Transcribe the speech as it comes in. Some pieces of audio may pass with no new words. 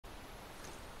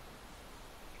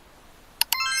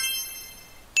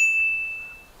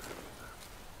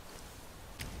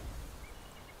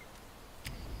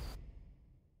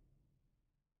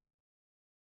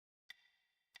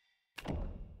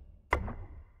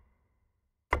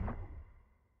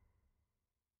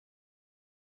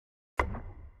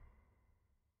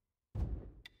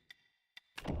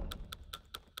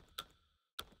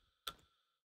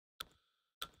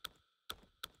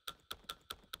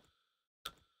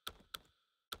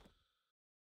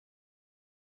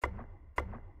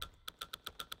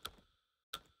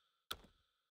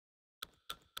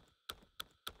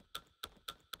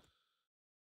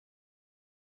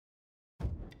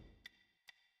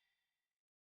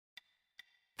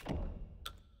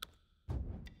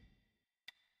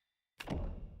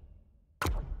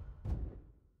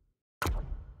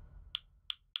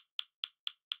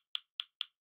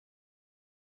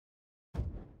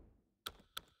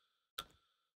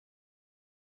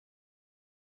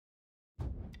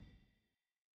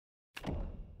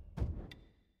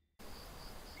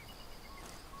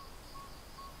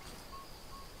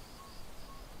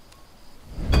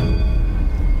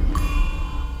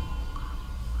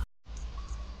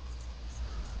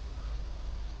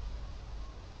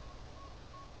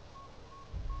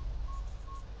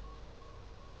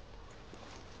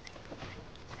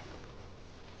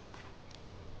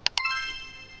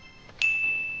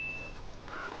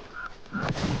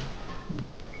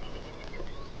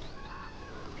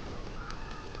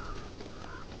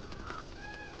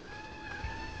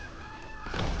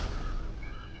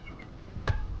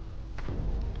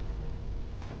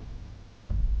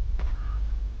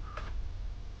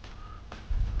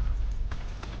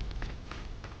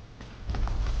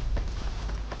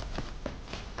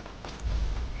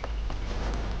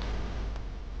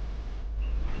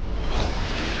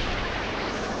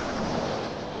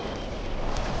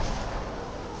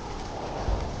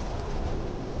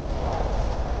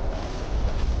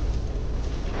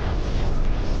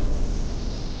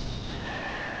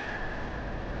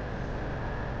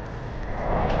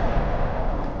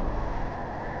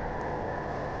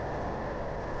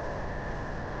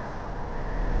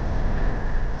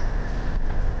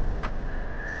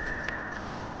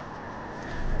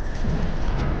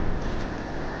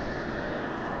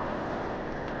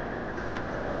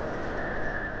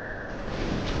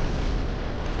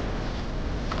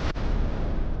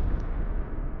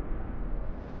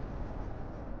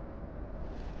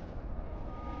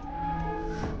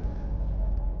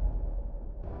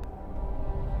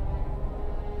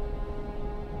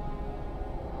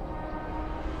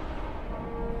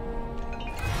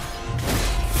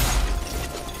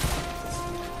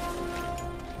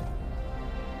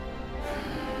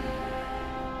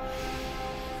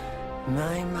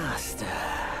My master.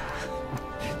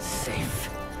 Safe.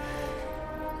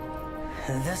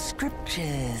 The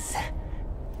scriptures.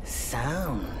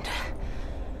 Sound.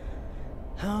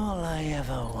 All I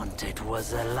ever wanted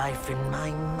was a life in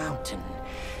my mountain,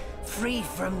 free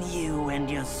from you and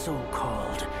your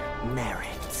so-called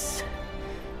merits.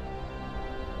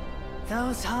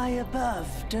 Those high above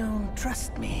don't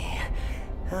trust me.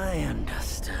 I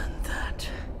understand that.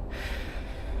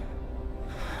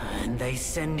 And they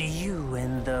send you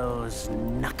and those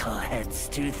knuckleheads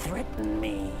to threaten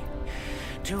me.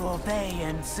 To obey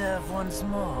and serve once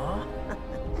more.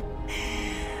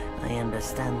 I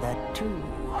understand that too.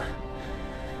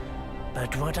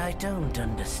 But what I don't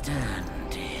understand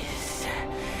is...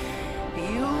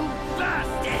 you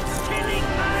bastards killing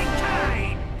my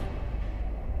kind!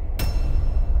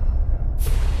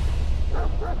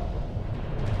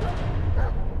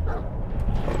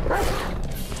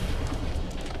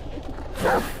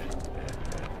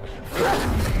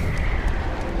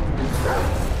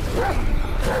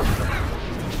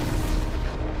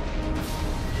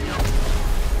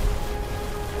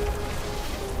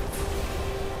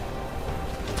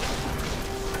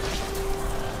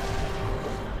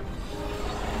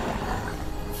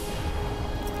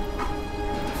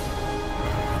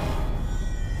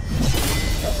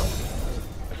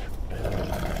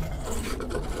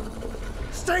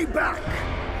 Stay back!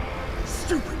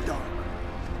 Stupid dog!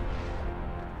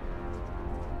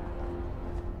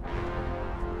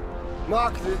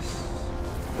 Mark this.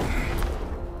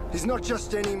 He's not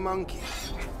just any monkey.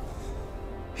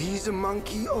 He's a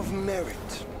monkey of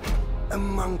merit. A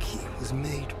monkey was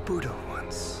made Buddha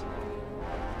once.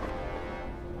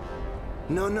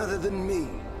 None other than me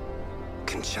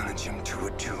can challenge him to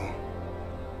a duel.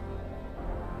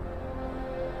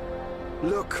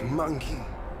 Look, monkey.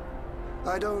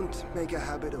 I don't make a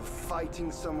habit of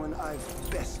fighting someone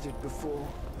I've bested before.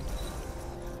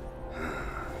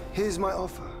 Here's my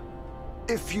offer.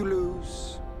 If you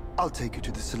lose, I'll take you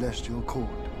to the Celestial Court.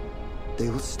 They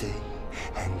will stay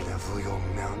and level your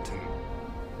mountain.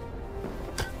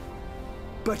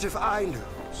 But if I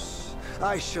lose,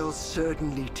 I shall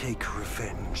certainly take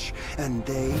revenge, and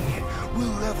they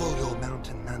will level your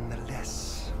mountain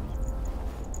nonetheless.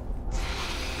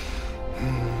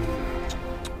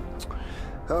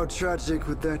 How tragic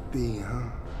would that be, huh?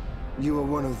 You are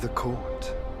one of the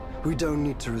court. We don't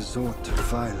need to resort to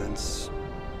violence.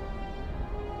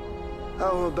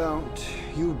 How about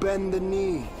you bend the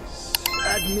knees,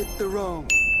 admit the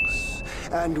wrongs,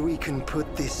 and we can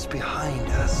put this behind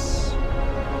us?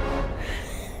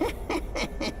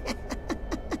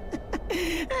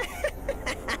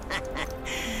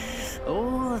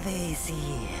 All these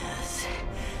years,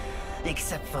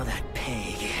 except for that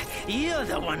pig, you're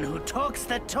the one who talks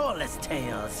the tallest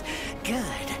tales.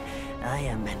 Good, I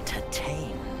am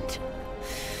entertained.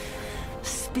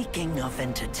 Speaking of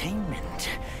entertainment,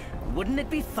 wouldn't it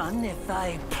be fun if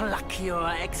I pluck your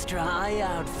extra eye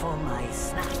out for my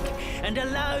snack and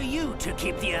allow you to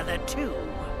keep the other two?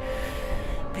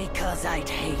 Because I'd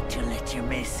hate to let you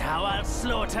miss how I'll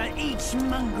slaughter each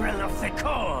mongrel of the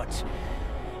court.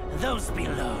 Those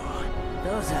below,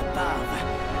 those above,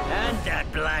 and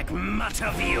that black mutt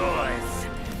of yours.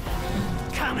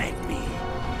 Come at me,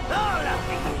 all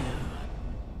of you.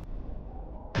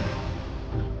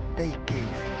 They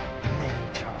gave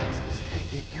many chances.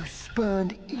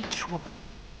 spurned each one.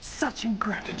 Such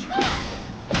ingratitude.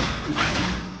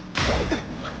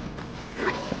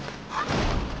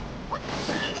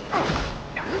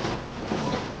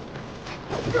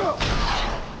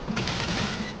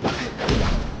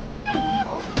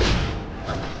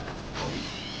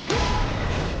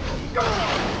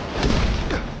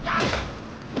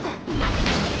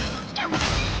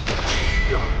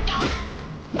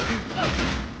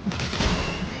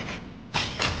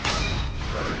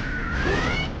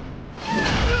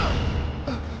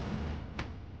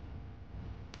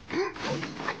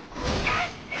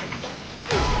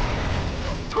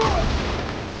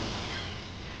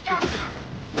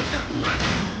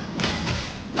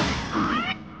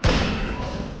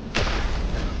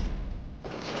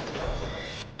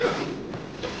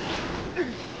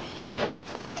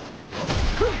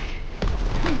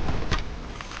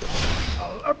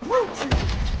 Approaching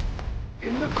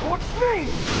in the court's name.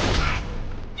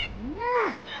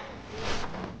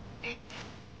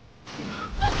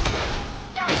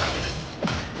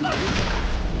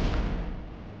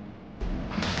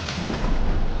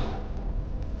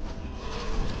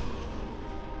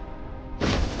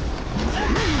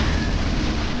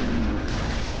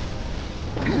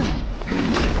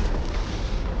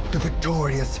 The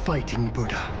victorious fighting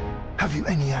Buddha. Have you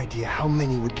any idea how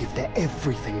many would give their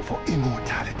everything for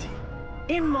immortality?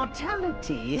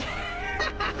 Immortality?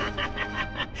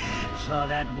 For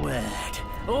that word,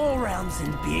 all realms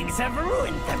and beings have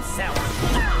ruined themselves.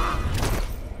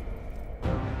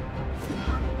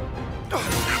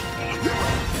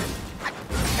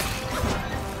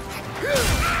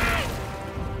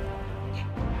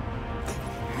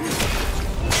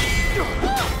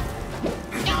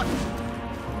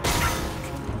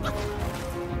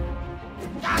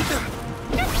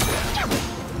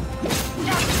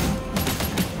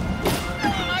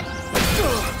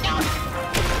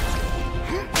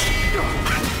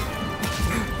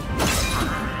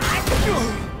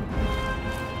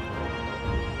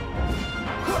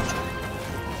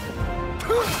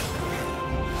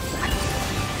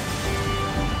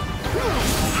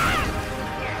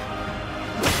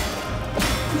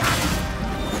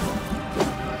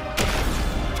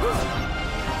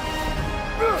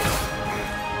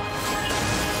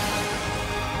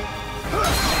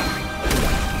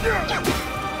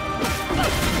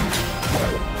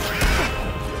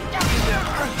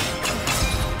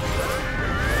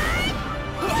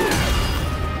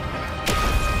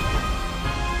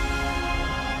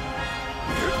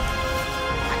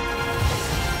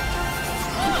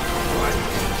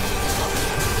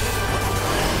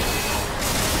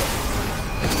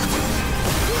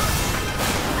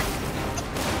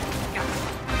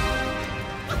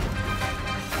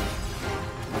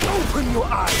 Open your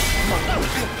eyes,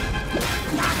 monkey.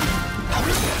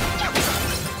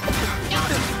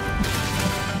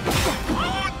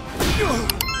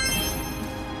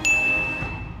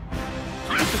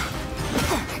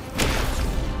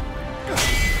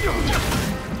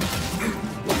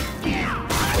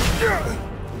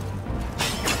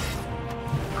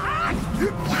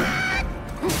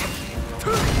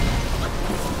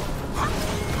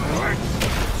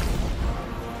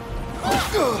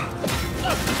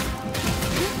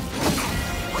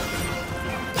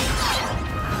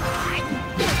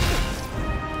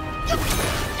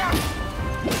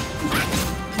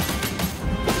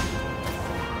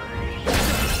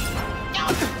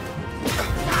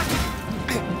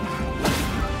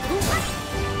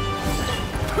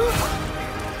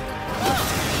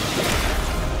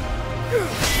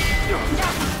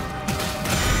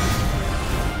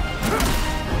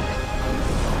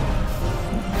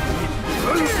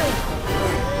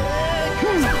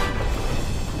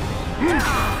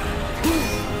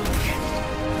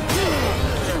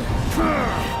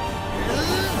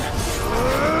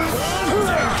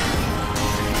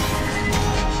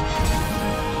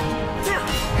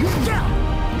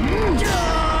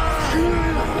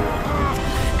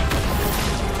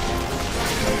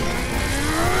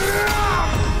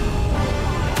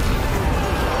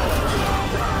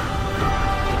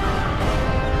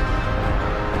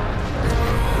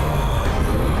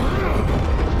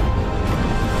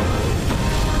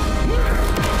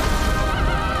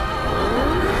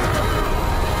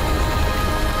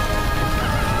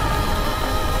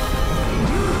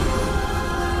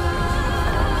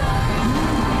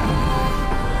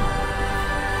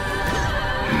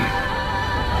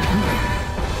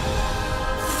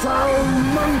 Foul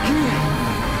monkey!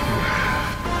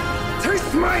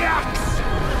 Taste my axe!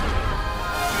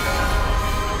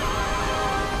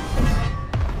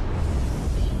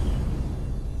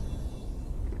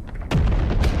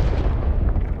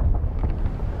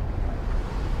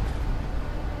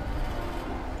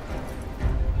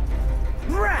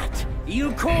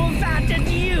 You call that a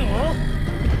duel?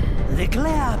 The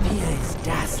glare up here is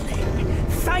dazzling.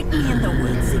 Fight me in the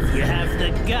woods if you have the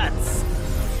guts.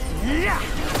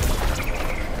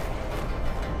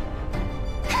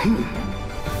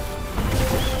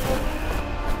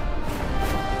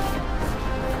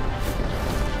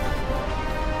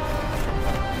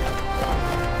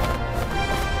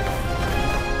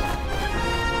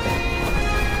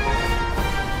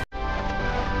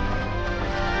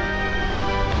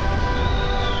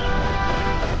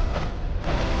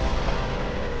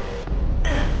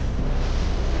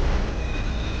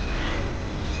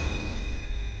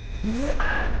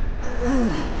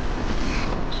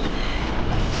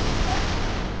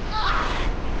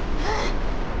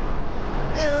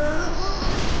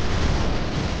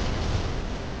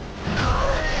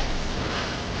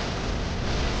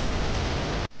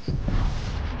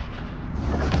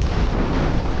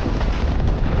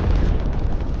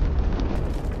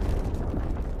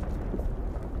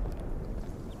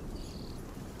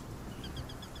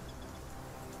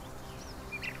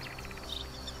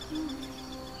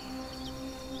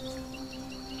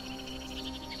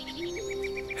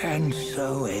 And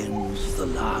so ends the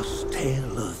last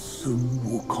tale of Sun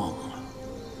Wukong.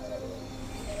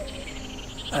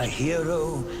 A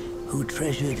hero who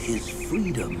treasured his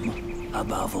freedom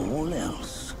above all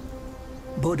else.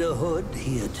 Buddhahood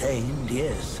he attained,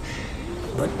 yes,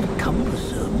 but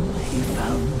cumbersome he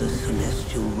found the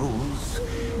celestial rules,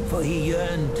 for he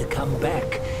yearned to come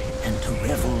back and to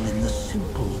revel in the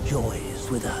simple joys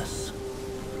with us.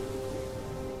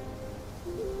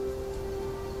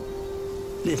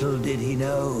 Little did he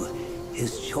know,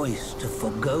 his choice to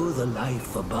forgo the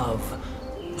life above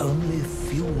only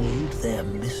fueled their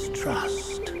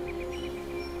mistrust.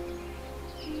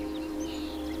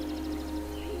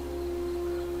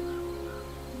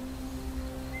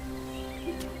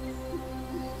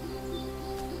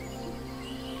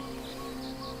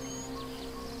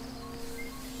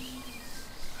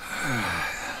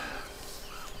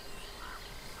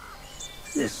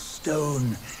 This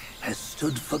stone has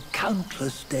stood for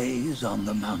countless days on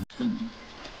the mountain.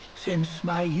 Since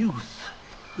my youth,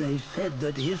 they said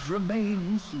that his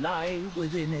remains lie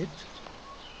within it.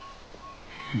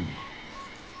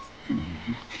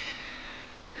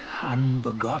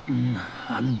 Unbegotten,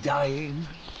 undying,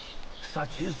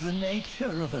 such is the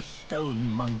nature of a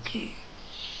stone monkey.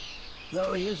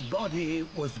 Though his body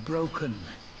was broken,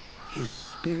 his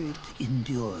spirit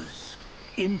endures.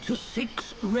 Into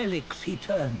 6 relics he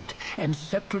turned, and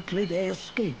separately they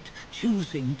escaped,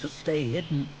 choosing to stay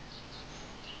hidden.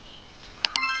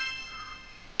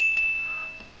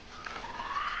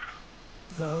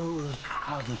 Those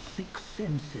are the 6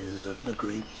 senses of the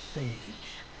great sage.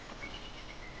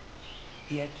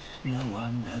 Yet no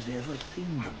one has ever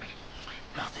seen them,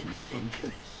 not in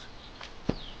centuries.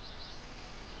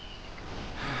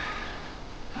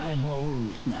 I'm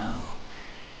old now.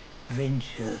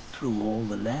 Venture through all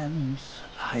the lands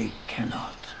I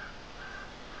cannot.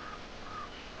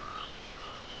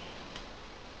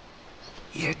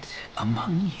 Yet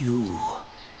among you,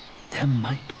 there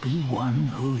might be one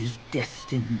who is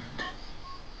destined.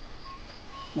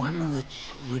 One that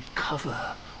shall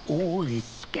recover all his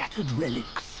scattered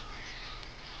relics.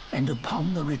 And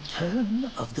upon the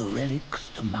return of the relics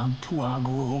to Mount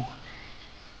Tuaguo,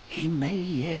 he may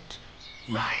yet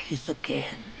rise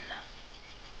again.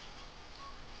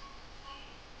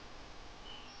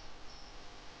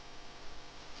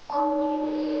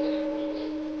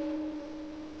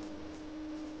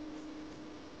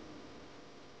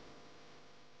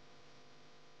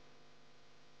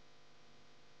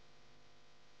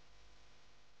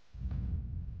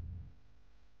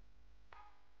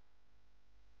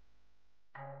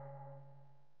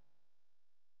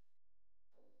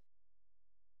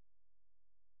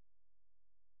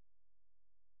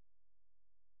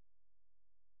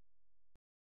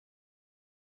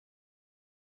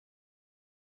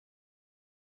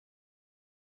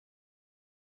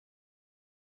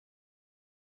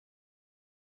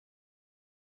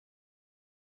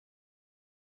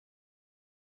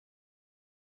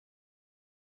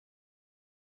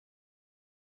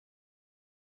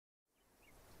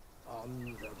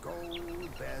 On the go,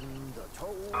 bend the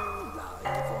toe,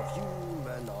 life of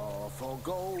human or for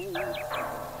gold.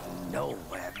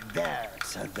 Nowhere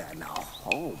better than a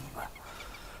home.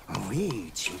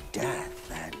 Reach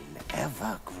death and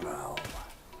ever grow.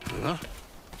 Huh?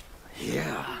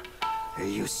 Here,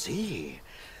 you see,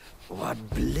 what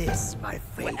bliss my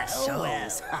fate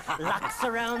shows. Luck's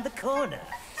around the corner.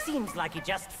 Seems like he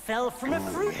just fell from a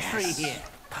fruit tree here.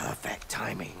 Perfect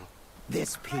timing.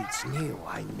 This peach knew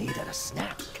I needed a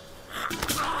snack.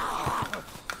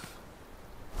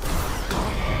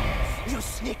 You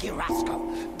sneaky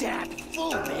rascal! Dare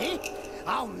fool me?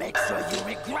 I'll make sure you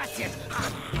regret it!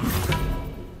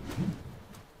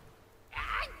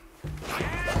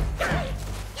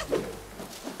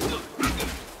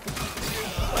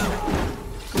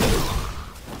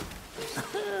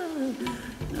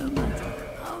 No matter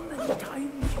how many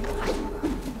times you hunger,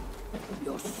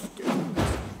 you're still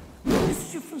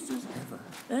mischievous as ever,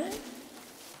 eh?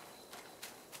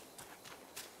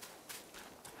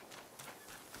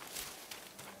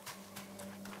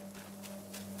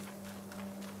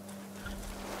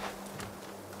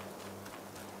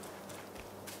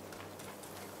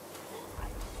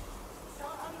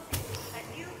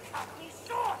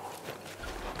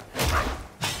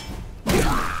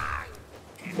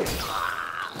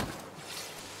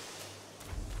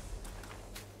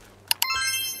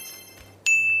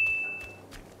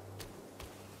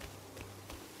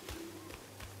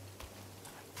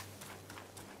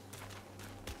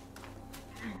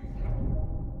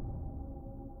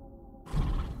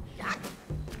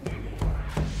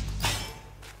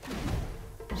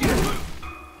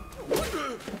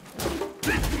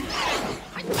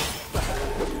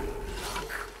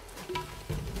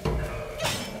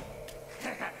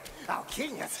 Our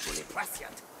king is fully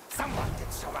prescient. Someone did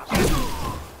show up.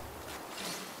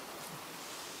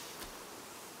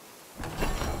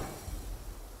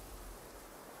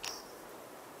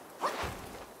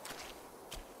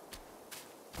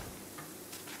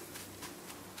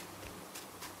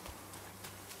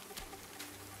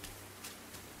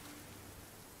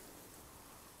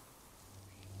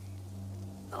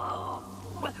 Oh,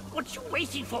 what you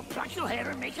waiting for? Pluck your hair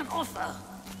and make an offer.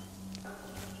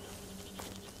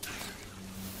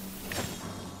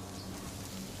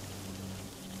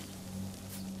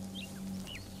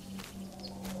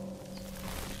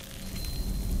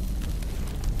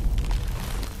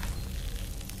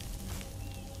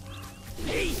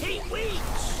 Hey, wait!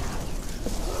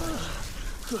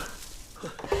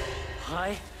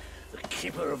 I, the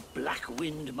keeper of Black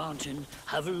Wind Mountain,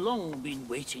 have long been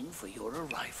waiting for your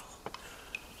arrival.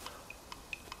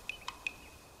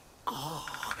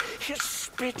 Oh, his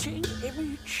spitting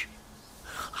image,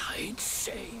 I'd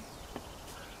say.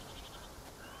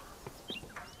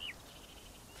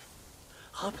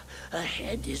 Up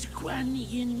ahead is Guan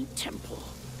Yin Temple.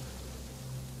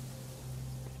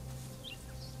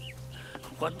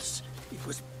 Once it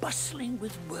was bustling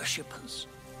with worshippers,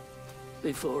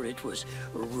 before it was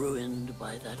ruined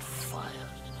by that fire.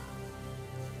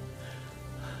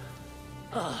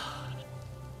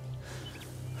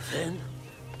 Then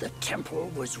the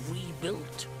temple was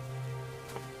rebuilt.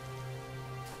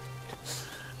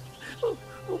 Oh,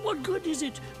 what good is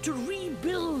it to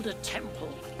rebuild a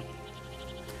temple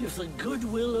if the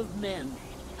goodwill of men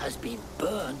has been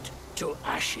burnt to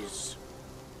ashes?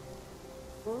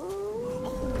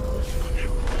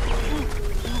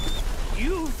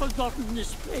 You've forgotten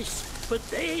this place, but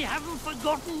they haven't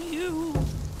forgotten you.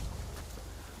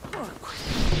 Oh,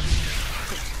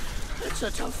 it's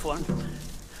a tough one.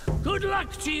 Good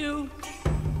luck to you.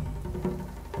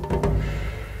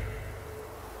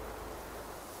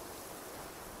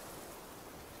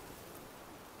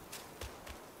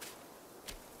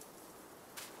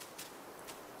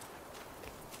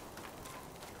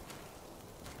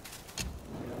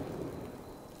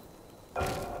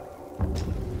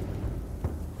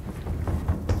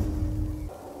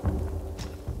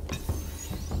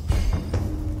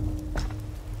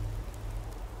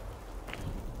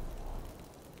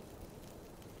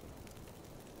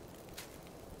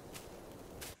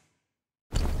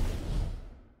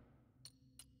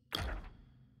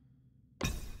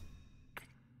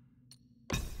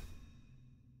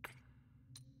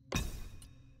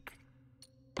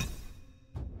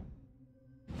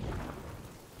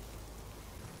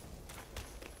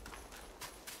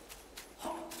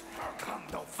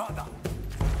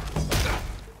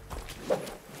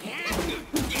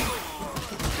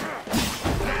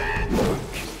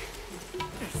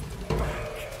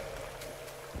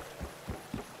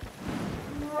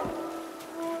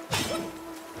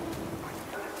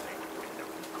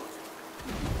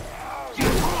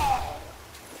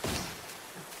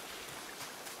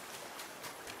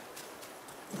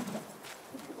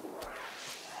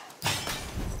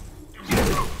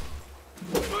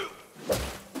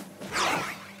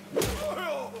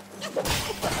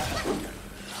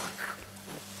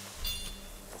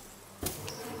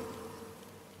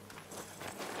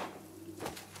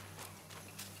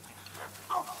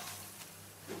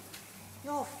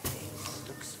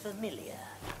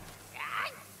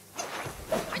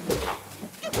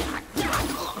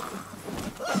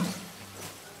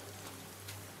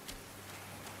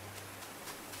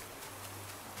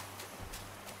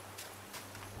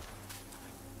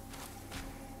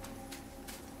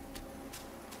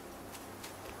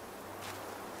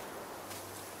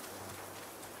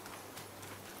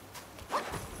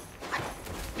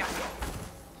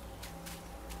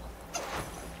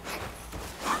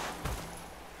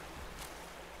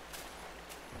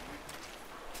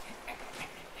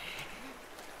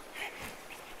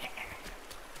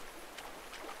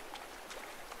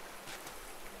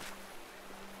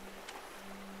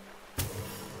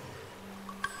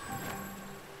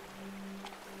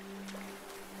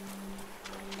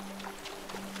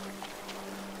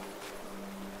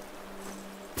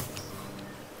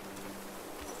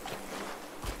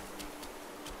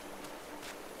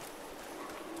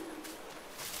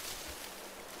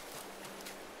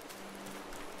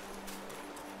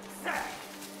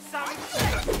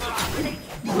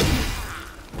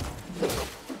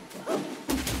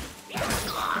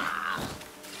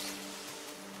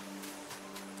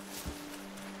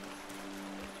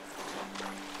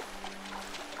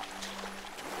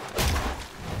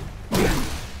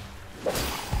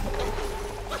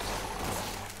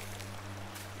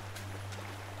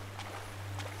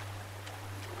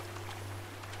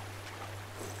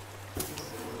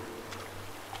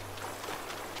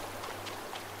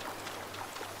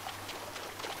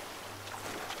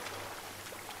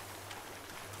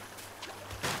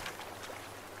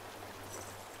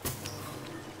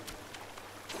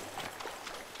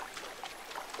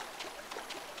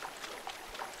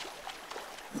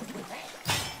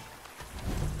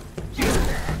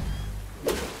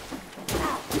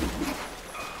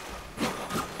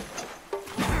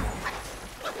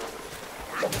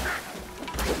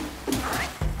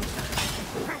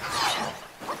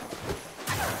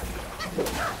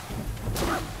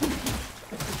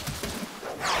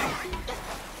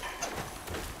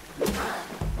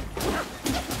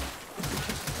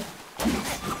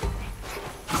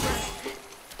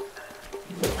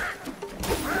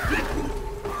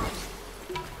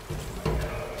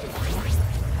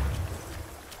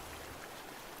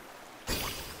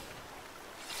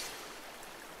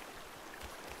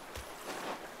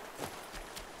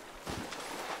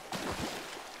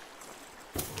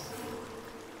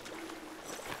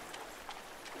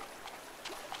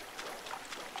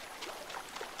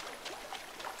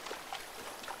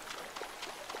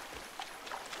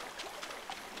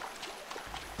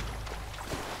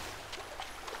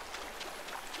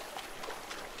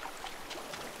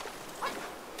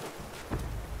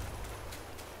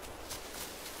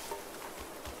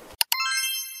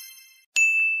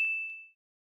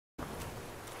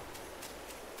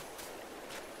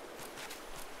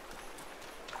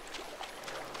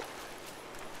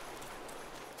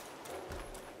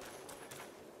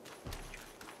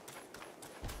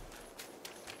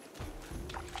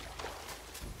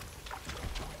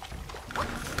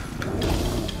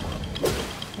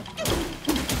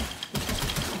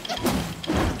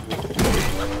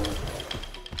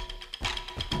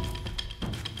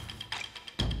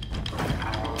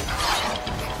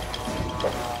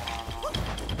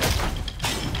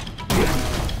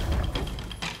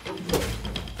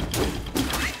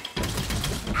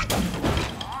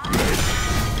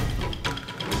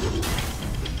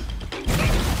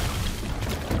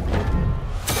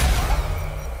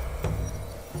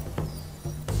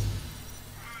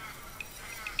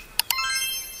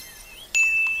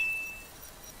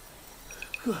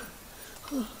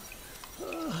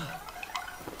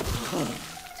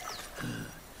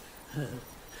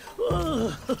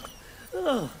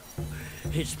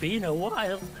 It's been a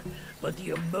while, but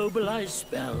the immobilized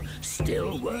spell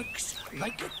still works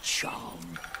like a charm.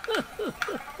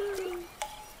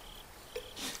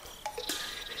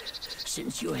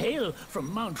 Since you hail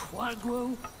from Mount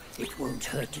Huaguo, it won't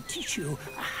hurt to teach you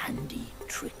a handy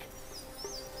trick.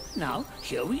 Now,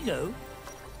 here we go.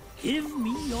 Give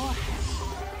me your hand.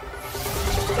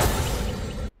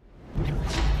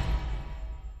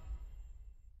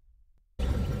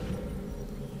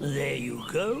 There you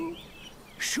go.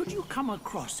 Should you come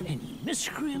across any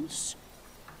miscreants,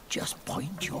 just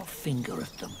point your finger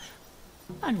at them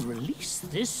and release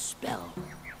this spell.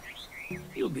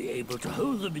 You'll be able to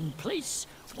hold them in place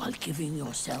while giving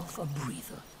yourself a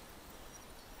breather.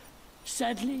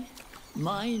 Sadly,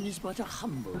 mine is but a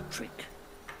humble trick.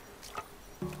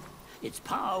 Its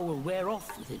power will wear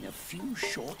off within a few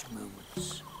short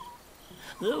moments.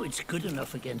 Though it's good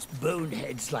enough against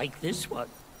boneheads like this one.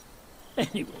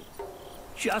 Anyway,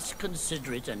 just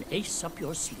consider it an ace up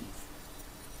your sleeve.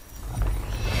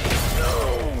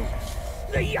 No!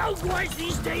 The young ones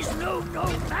these days know no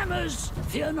manners!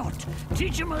 Fear not,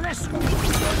 teach them a lesson with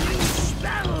your new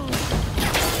spell!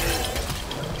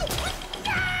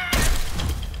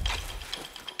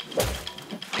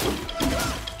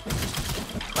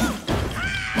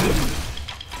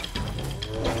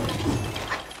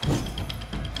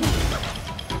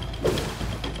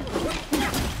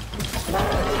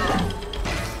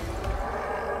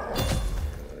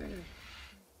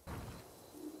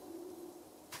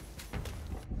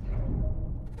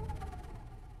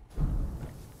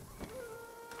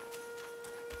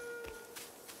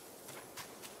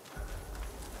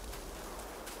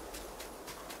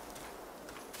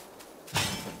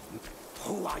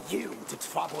 Who are you to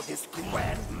trouble this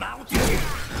grand mountain?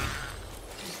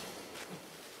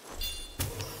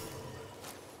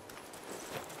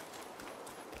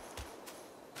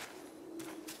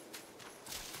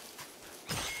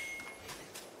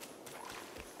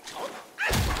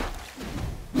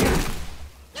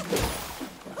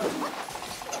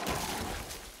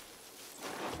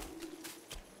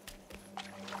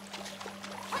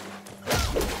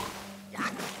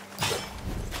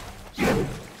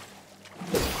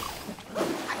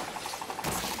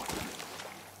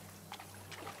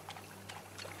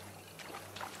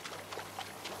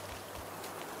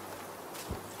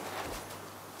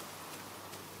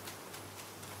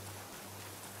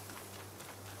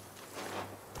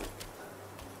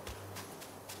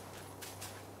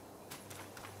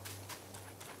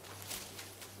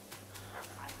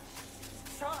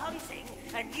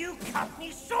 and you cut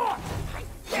me short!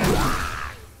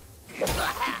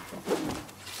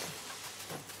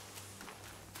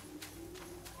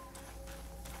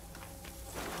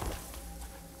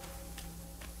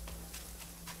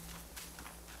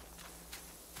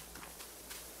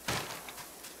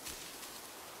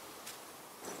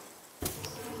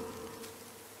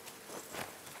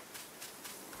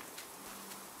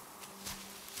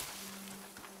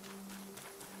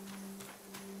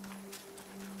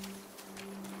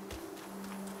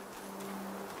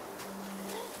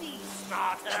 Be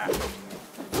smarter!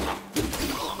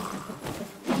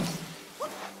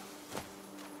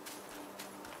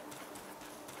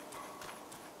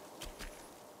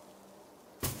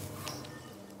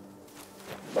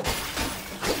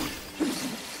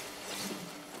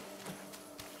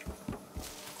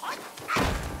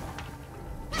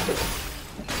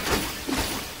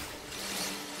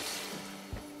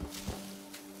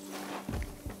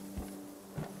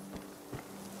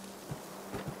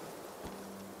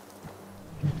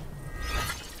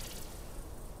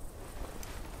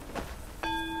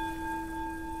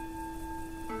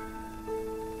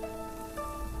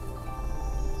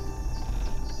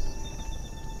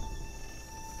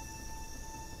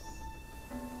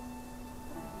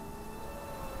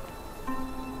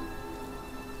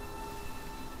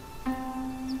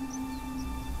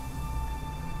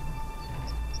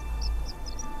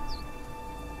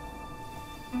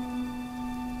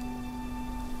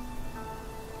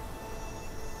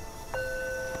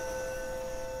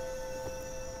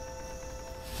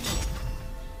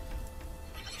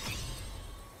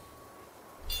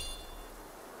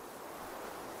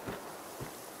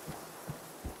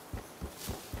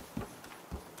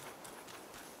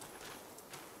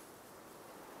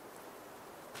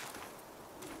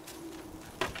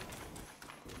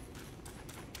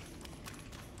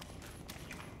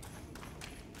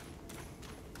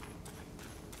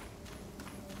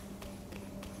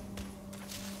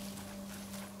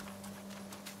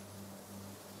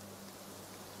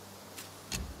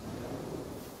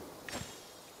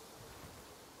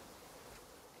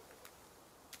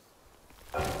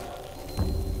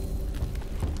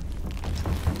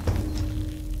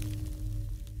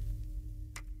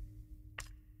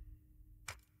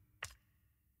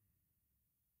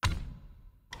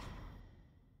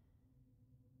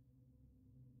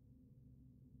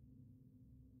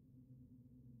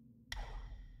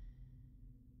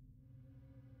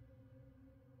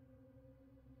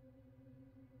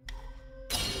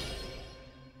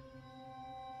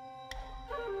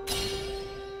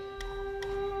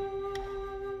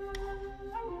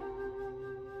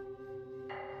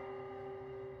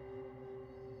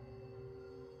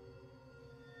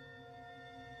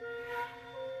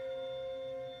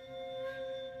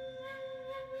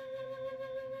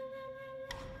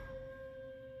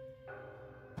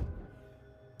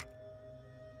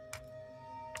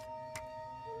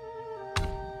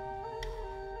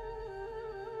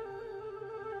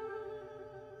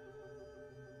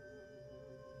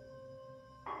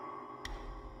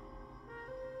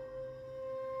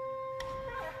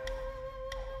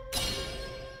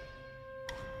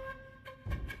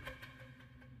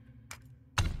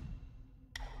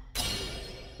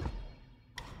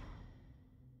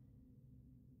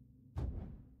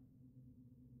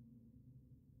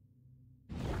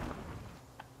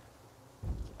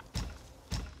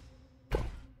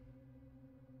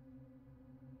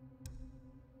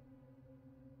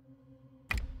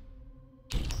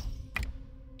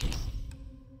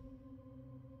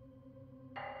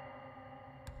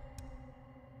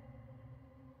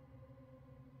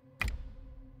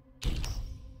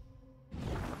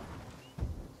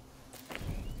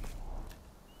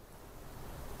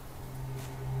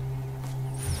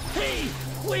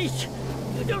 Wait!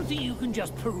 You don't think you can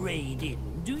just parade in,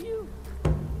 do you?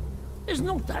 It's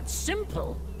not that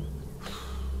simple.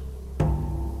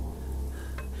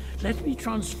 Let me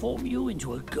transform you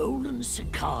into a golden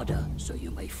cicada, so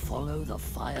you may follow the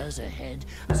fires ahead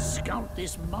and scout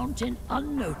this mountain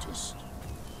unnoticed.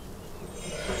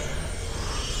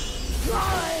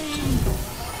 Fly!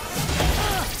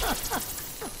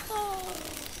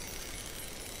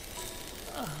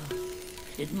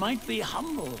 It might be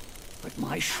humble, but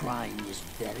my shrine is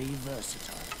very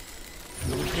versatile.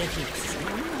 You'll get it soon.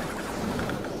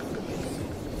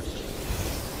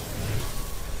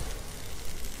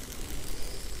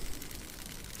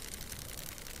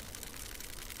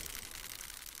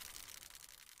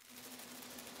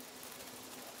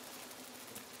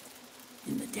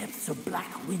 In the depths of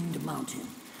Black Wind Mountain,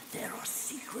 there are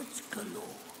secrets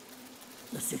galore.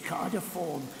 The cicada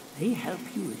form may help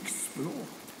you explore,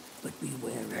 but be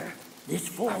wary. This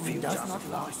form does not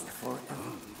last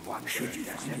forever. Should you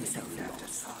find yourself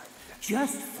lost,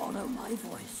 just follow my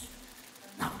voice.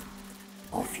 Now,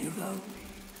 off you go.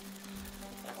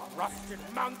 A rusted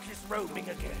monk is roaming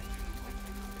again.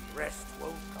 Rest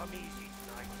won't come easy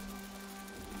tonight.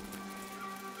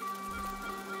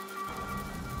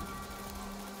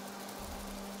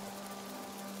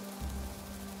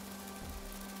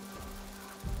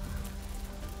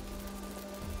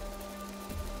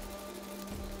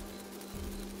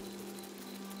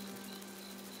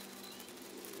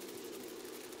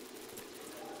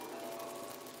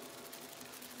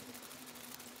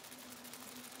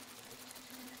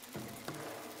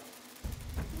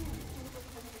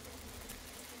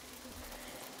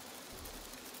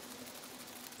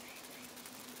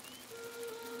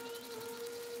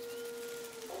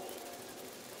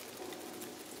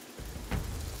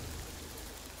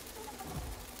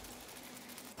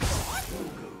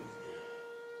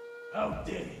 How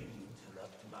dare you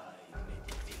interrupt my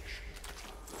meditation?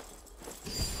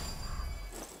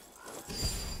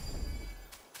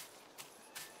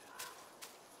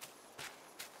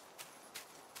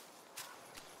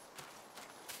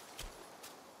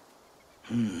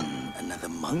 Another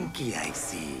monkey, I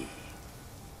see.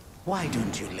 Why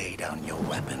don't you lay down your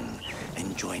weapon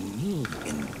and join me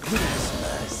in Buddha's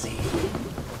mercy?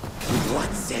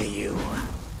 What say you?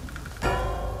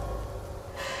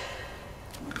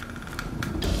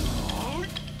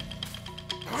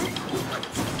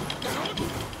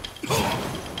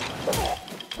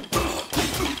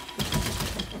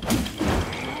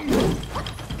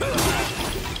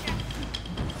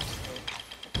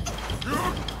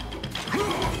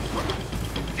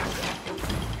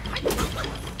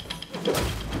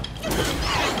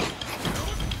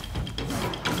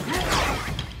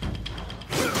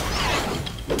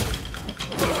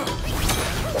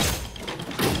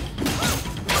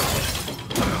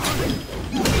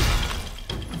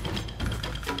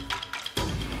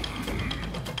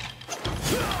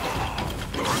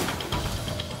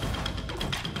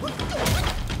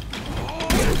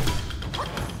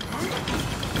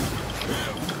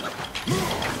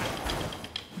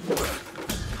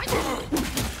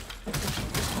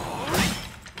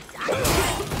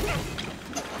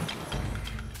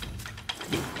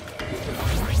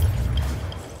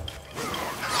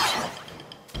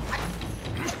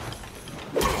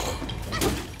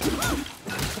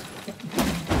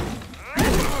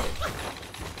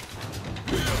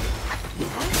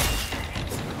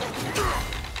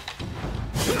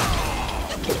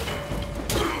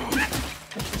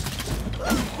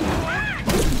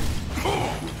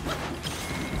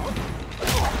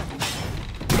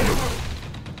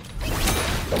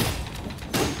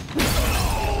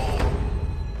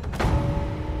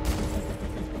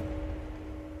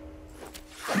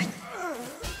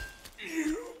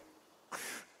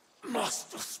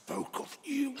 Master spoke of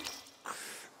you.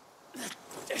 The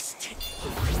destiny.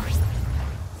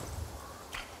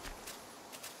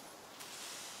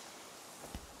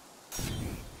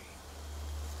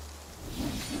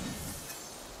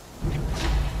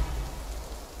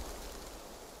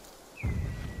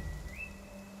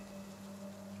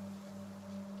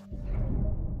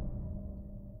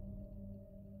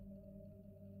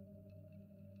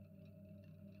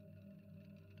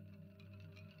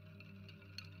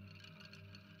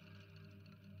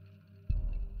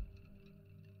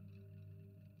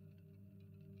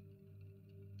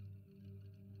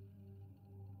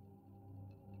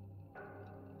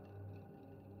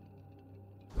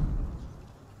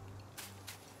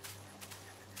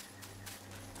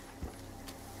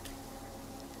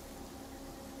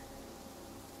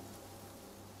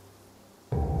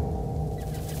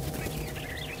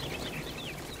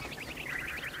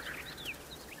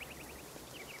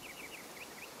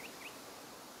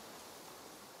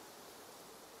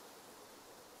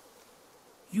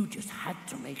 You just had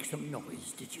to make some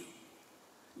noise, did you?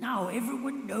 Now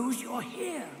everyone knows you're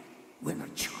here. When a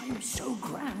chime so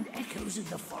grand echoes in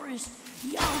the forest,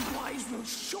 the outwise will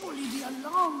surely be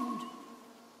alarmed.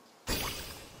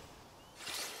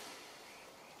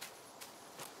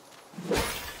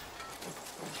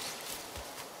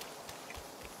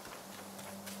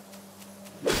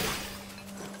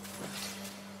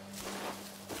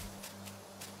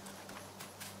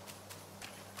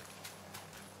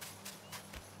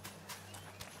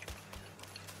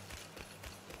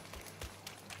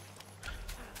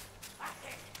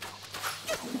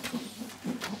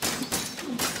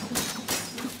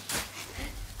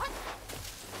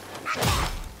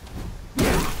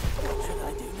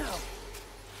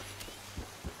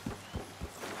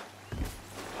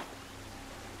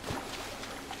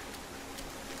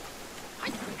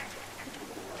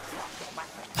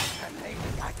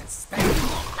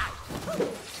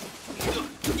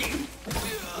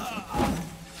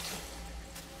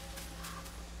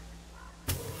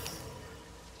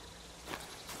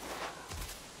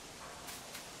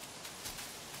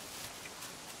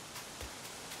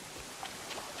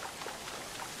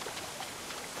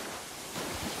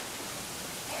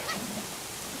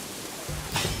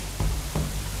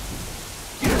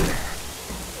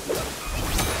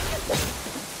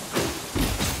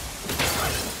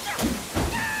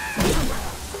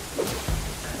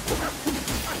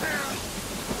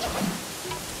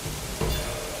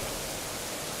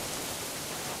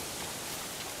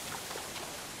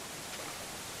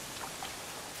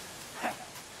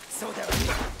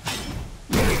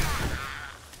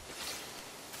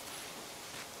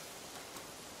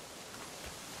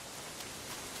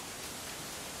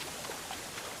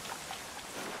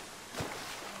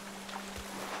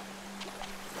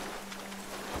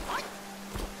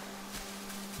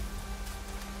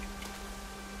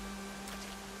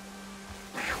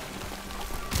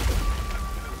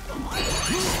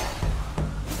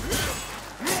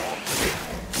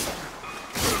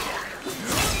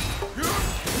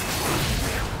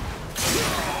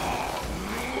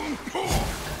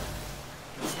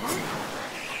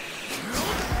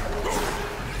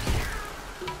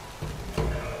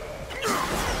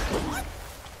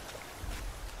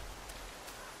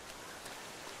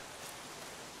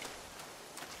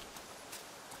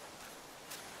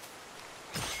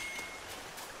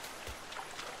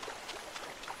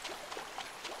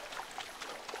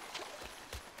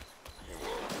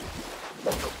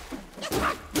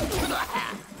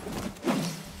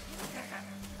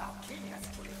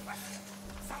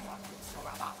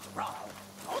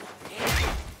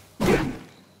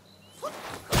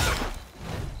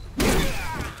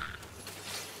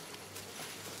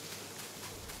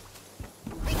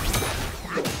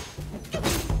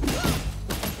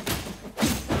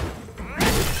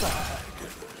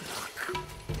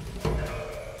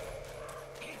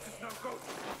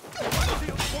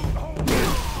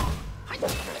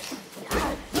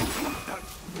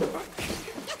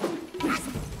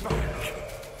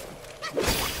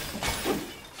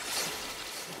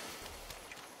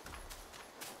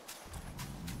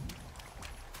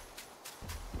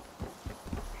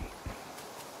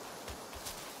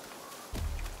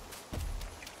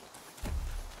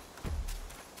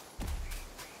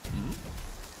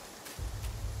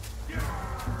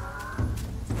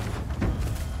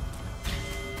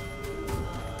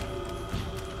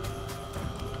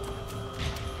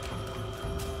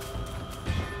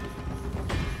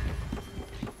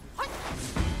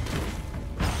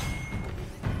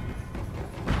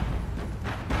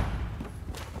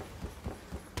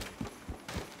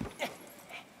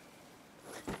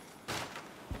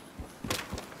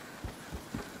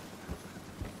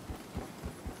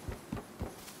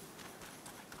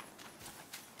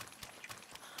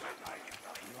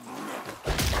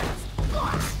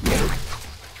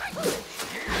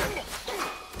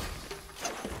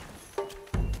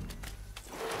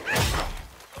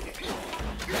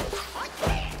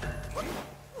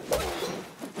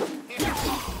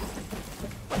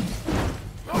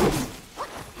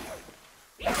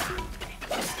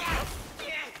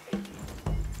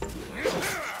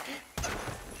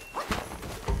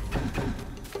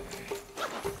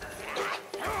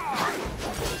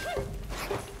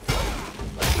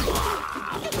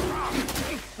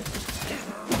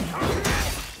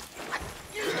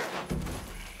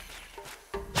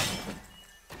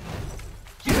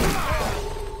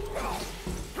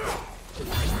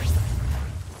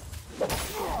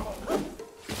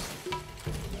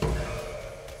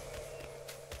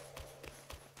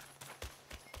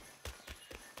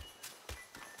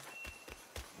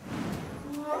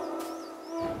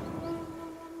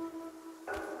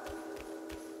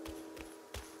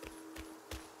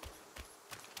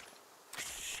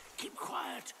 keep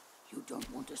quiet. You don't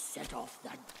want to set off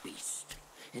that beast.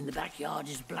 In the backyard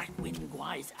is Blackwind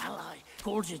Gwai's ally.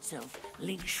 Calls itself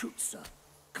Link Schutzer.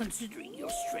 Considering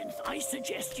your strength, I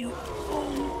suggest you...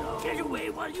 Oh, no. Get away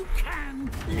while you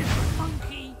can, little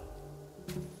monkey.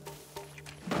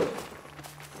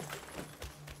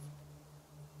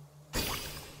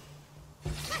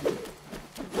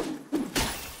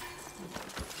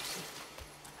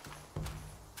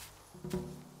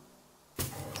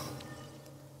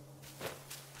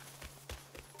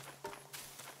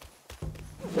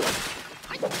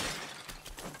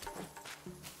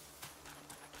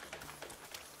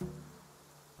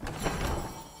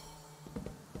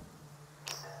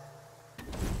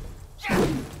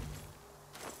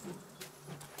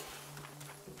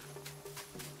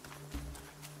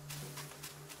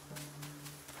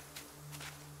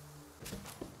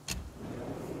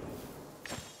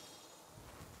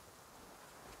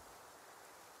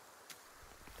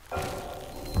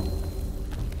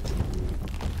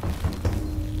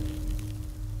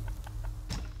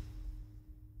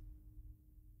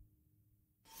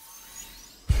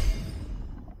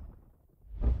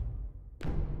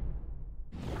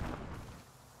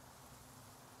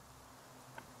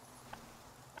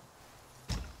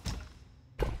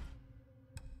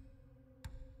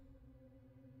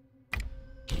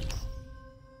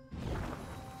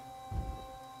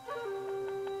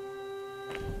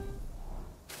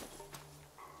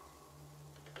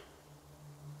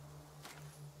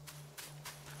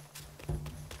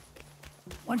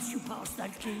 Once you pass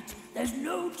that gate, there's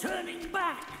no turning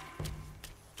back.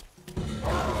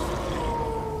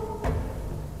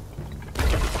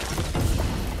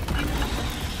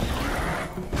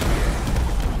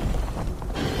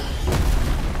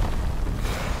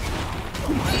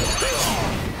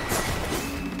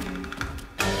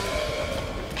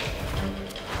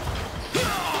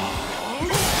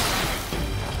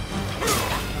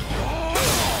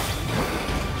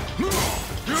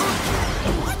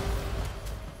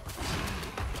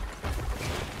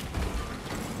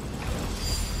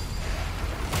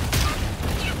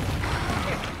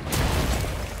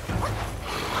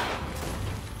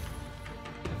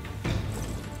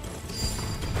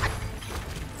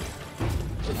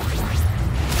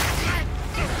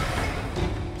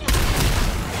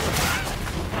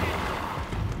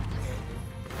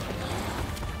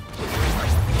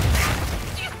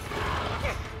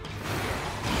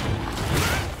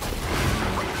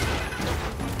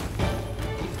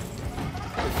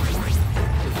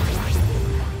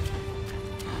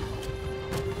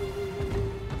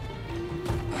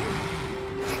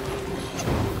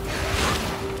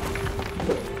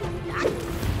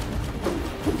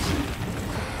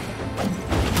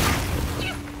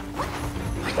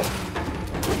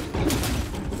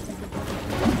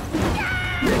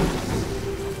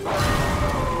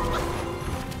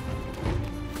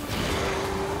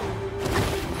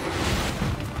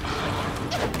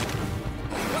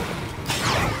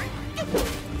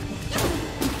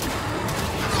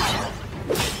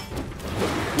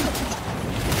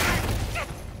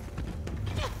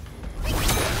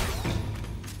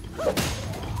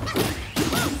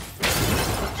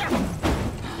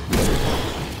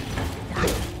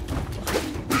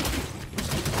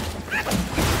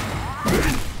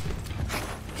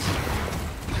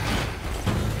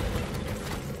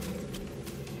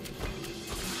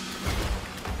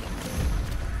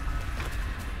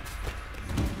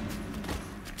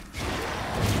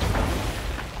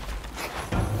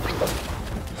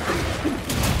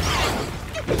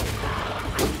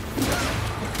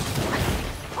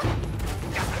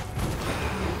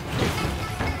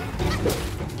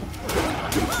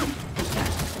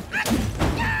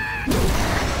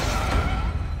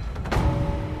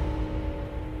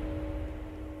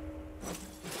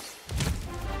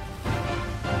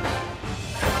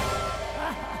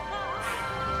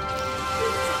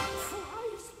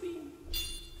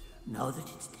 Now that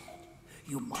it's dead,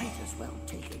 you might as well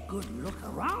take a good look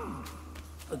around.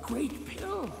 A great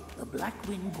pill the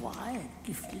Blackwind Gwai had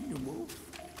gifted the wolf.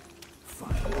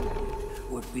 Finally,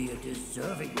 would be a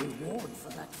deserving reward for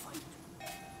that fight.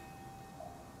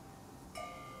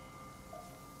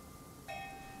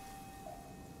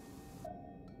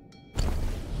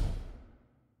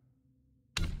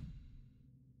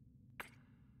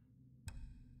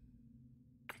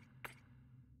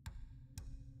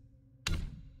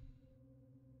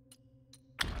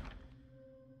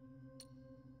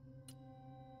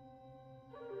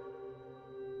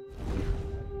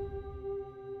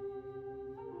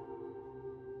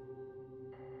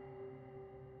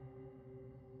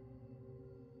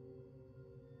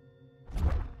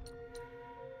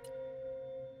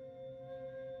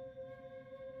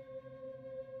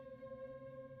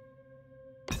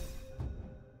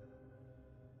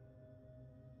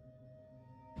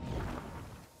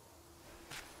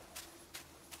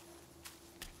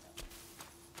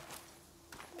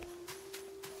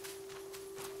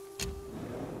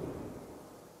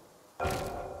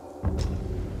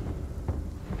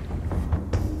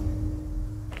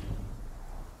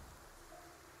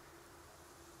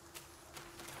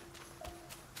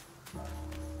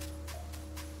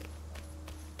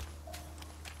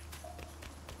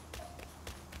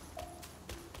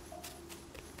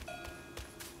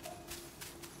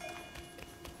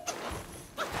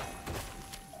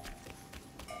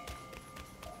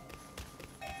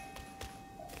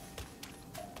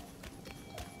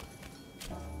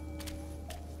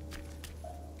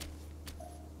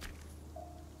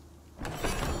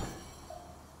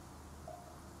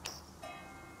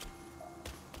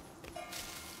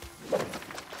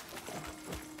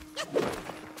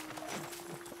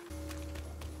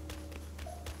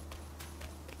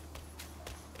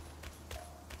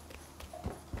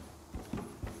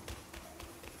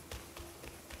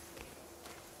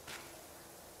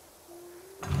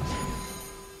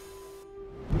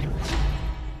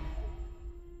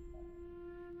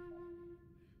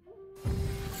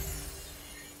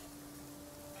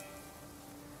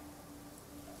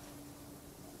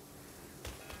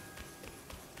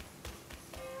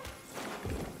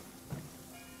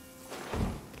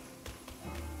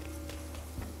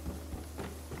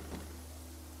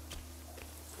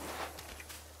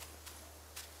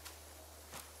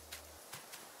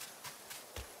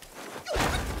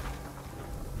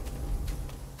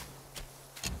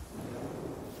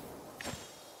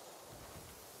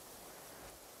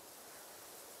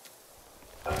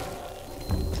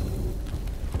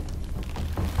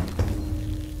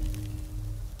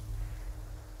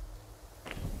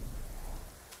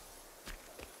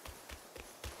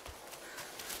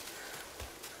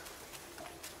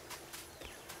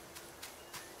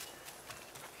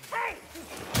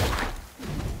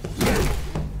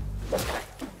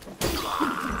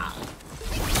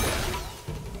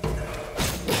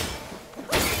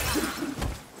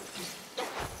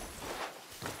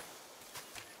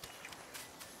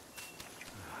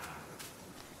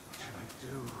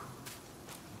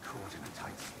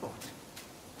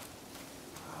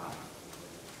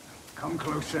 Come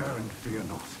closer and fear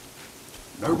not.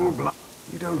 Noble blood.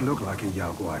 You don't look like a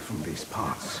Yaogwai from these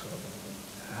parts.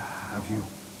 Have you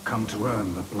come to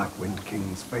earn the Black Wind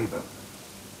King's favor?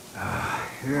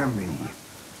 Hear me.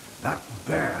 That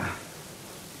bear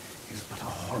is but a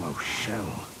hollow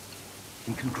shell.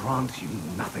 He can grant you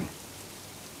nothing.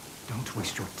 Don't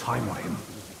waste your time on him.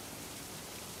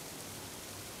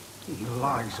 He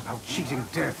lies about cheating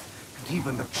death and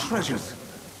even the treasures.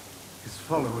 His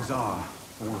followers are,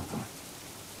 all of them,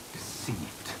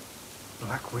 deceived.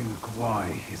 Blackwind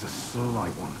Gwai is a sly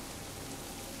one.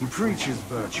 He preaches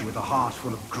virtue with a heart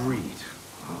full of greed.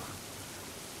 Oh,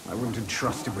 I wouldn't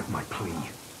entrust him with my plea.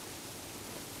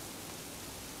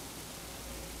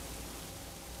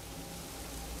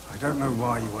 I don't know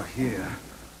why you are here.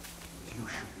 You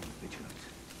should be vigilant.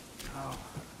 Now,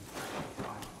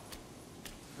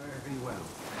 fare thee well.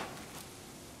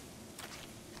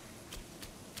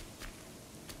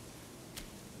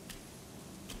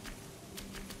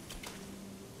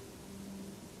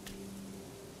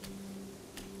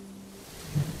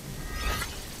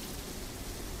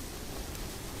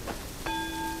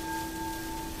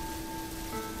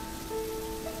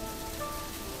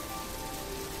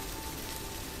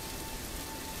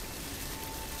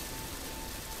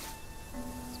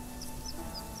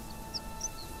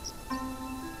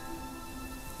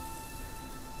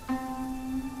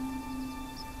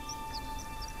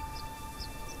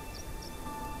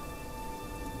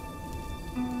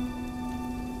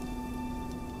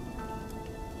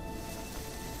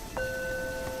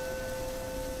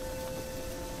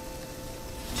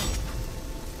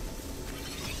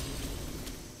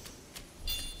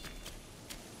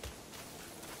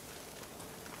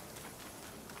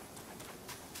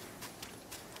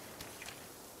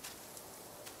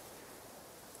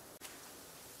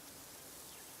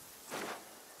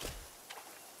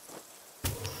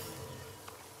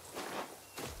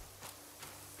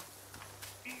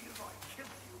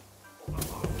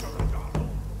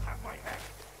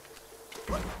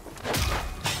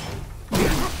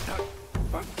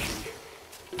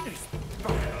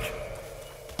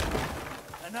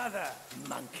 Another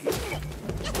monkey.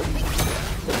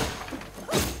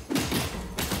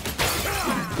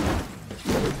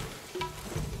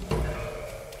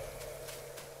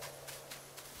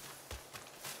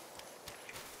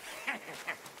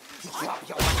 Drop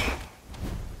your money.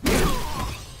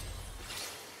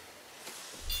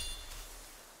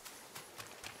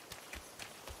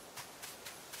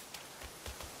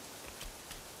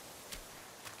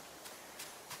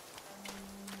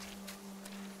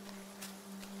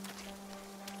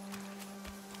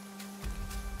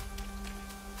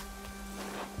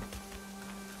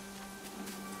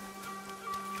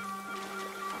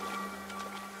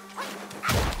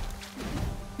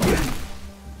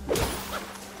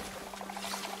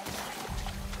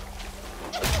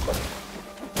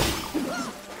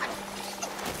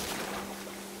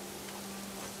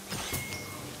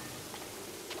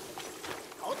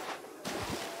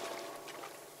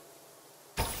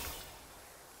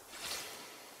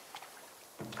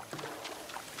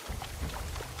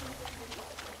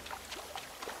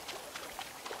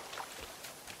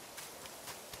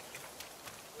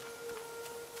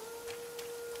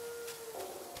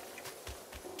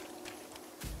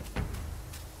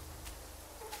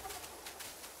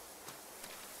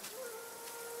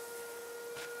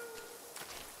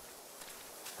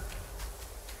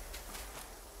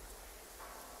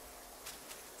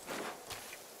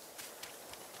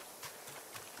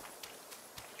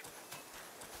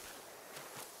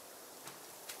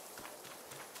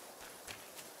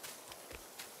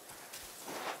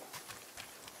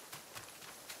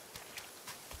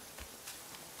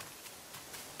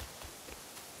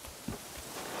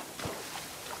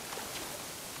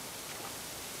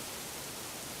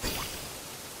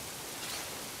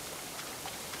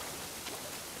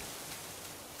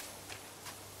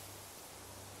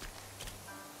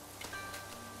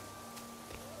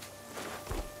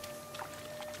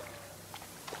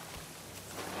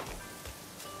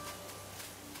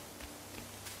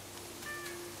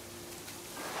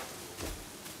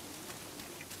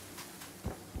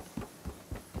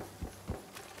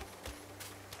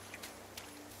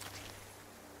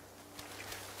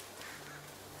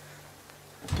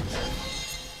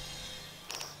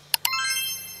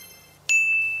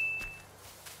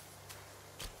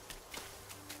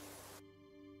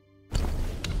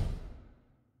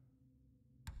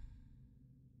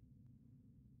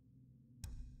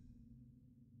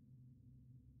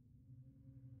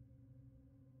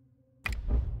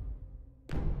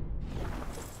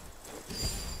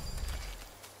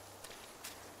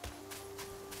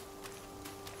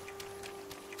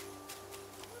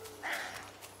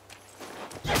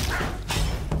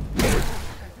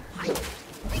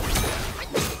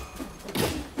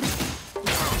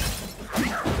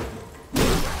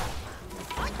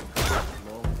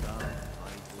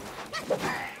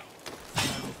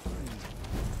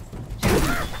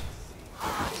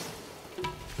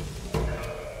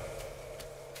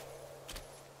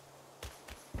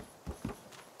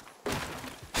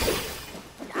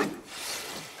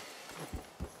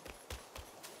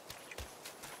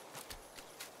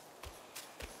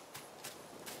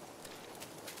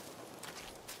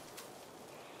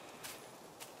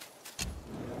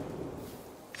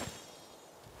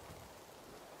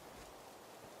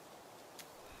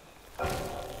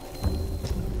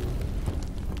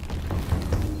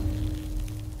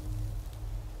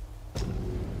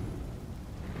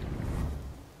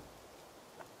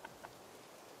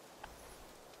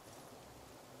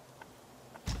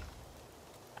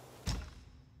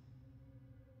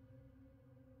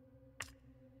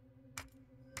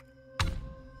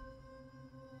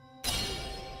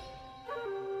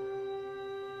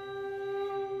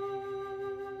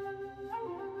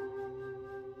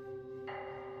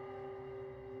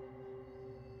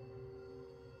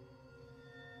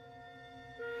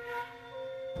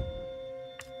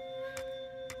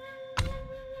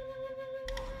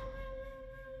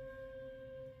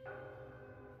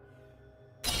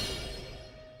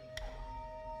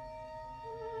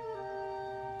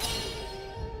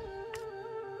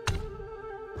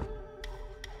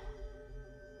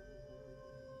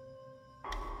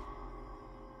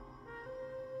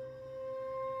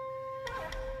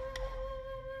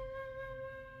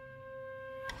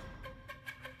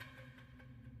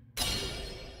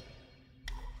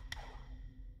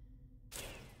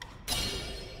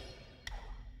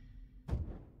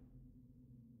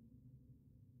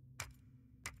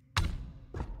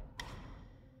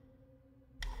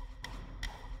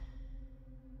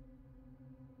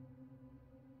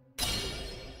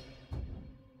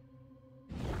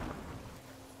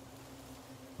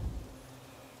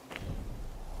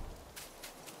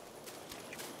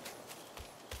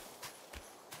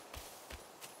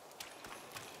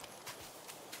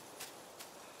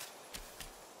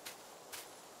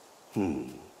 Have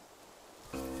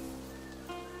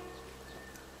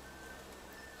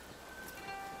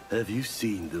you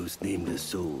seen those nameless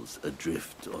souls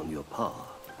adrift on your path?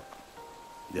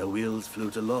 Their wheels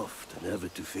float aloft, never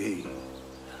to fade.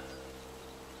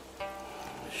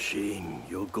 Shame,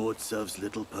 your god serves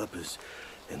little purpose,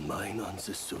 and mine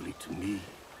answers solely to me.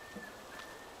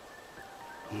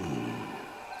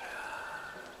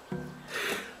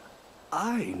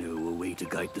 I know a way to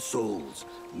guide the souls,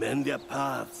 mend their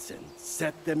paths, and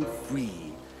set them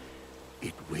free.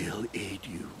 It will aid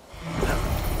you.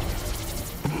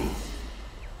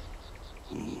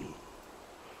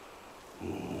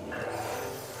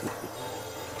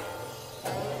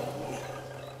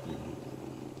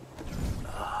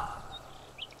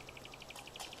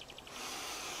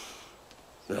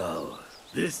 Now,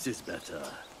 this is better.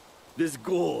 This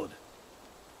gourd,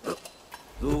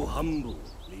 though humble,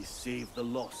 may save the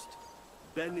lost,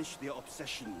 banish their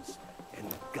obsessions, and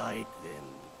guide them